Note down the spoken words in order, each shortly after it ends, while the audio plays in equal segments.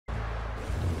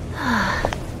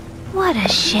What a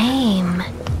shame.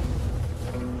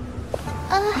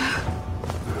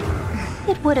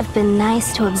 It would have been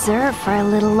nice to observe for a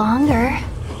little longer.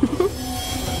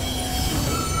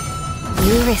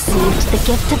 You received the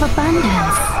gift of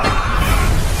abundance.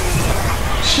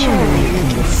 Surely you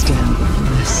understand the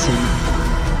lesson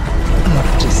of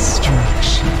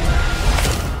destruction.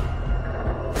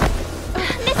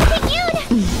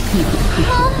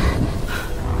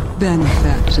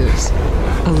 Benefactors,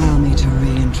 allow me to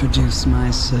reintroduce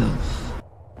myself.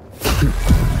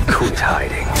 Quit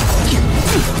hiding.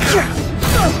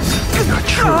 Your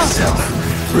true self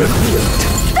revealed.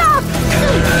 Stop!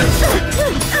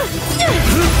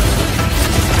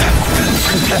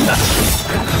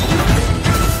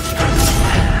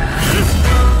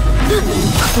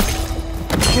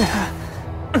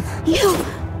 You...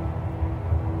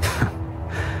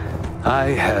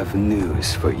 I have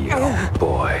news for you,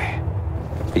 boy.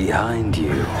 Behind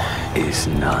you is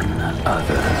none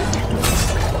other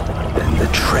than the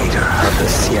traitor of the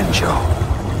Xianzhou.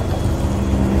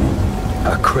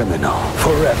 A criminal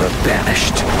forever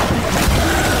banished.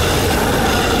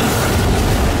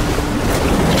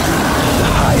 The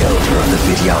High Elder of the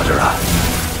Vidyadhara.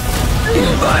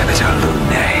 Invibitor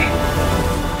Lunae.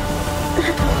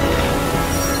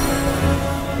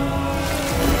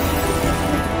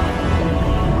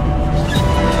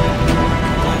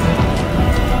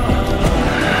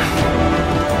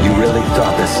 You really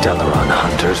thought the Stellaron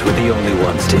Hunters were the only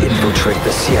ones to infiltrate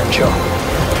the Xianzhou?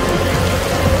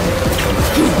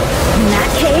 In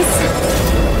that case,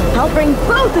 I'll bring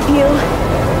both of you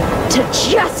to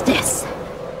justice!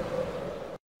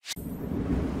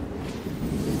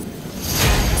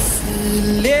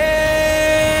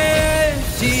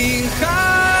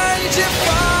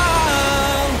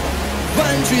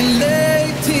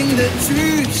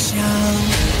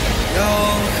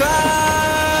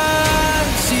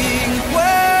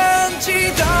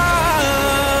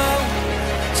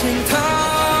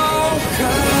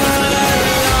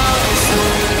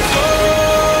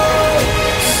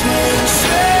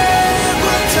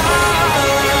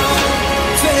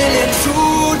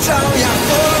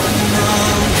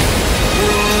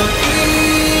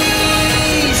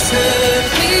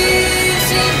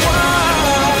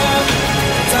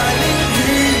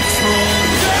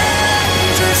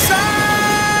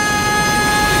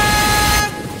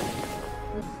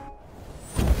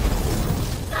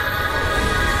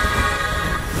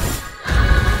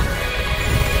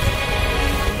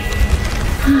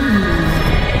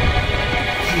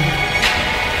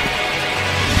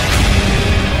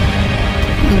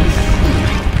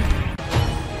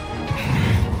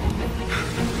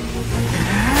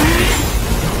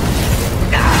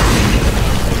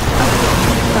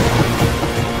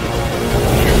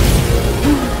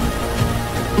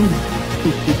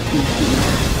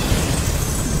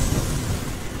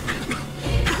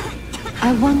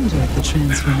 I wonder if the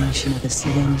transformation of the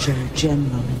Xianzhou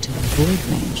General into a Void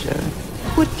Ranger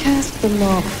would cast the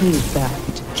law free back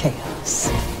into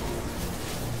chaos.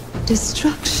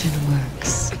 Destruction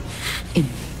works in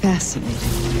fascinating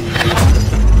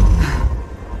ways.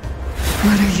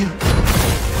 What are you?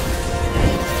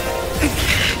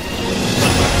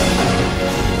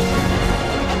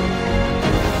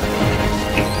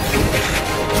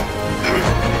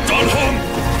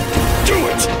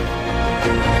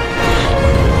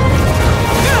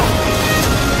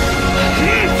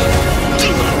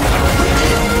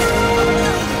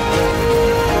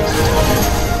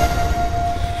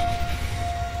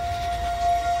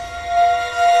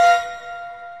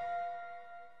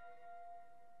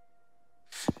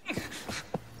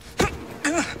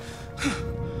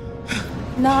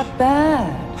 Not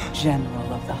bad,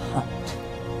 General of the Hunt.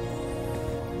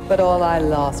 But all I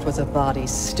lost was a body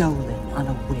stolen on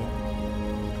a whim.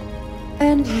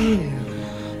 And you,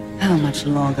 how much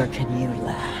longer can you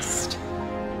last?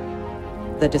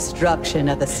 The destruction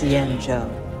of the Xianzhou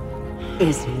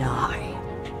is nigh.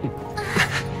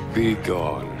 Be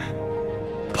gone,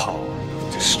 pawn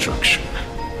of destruction.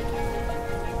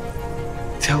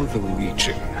 Tell the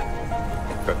Legion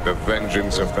that the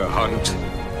vengeance of the Hunt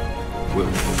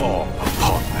will fall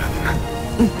upon them.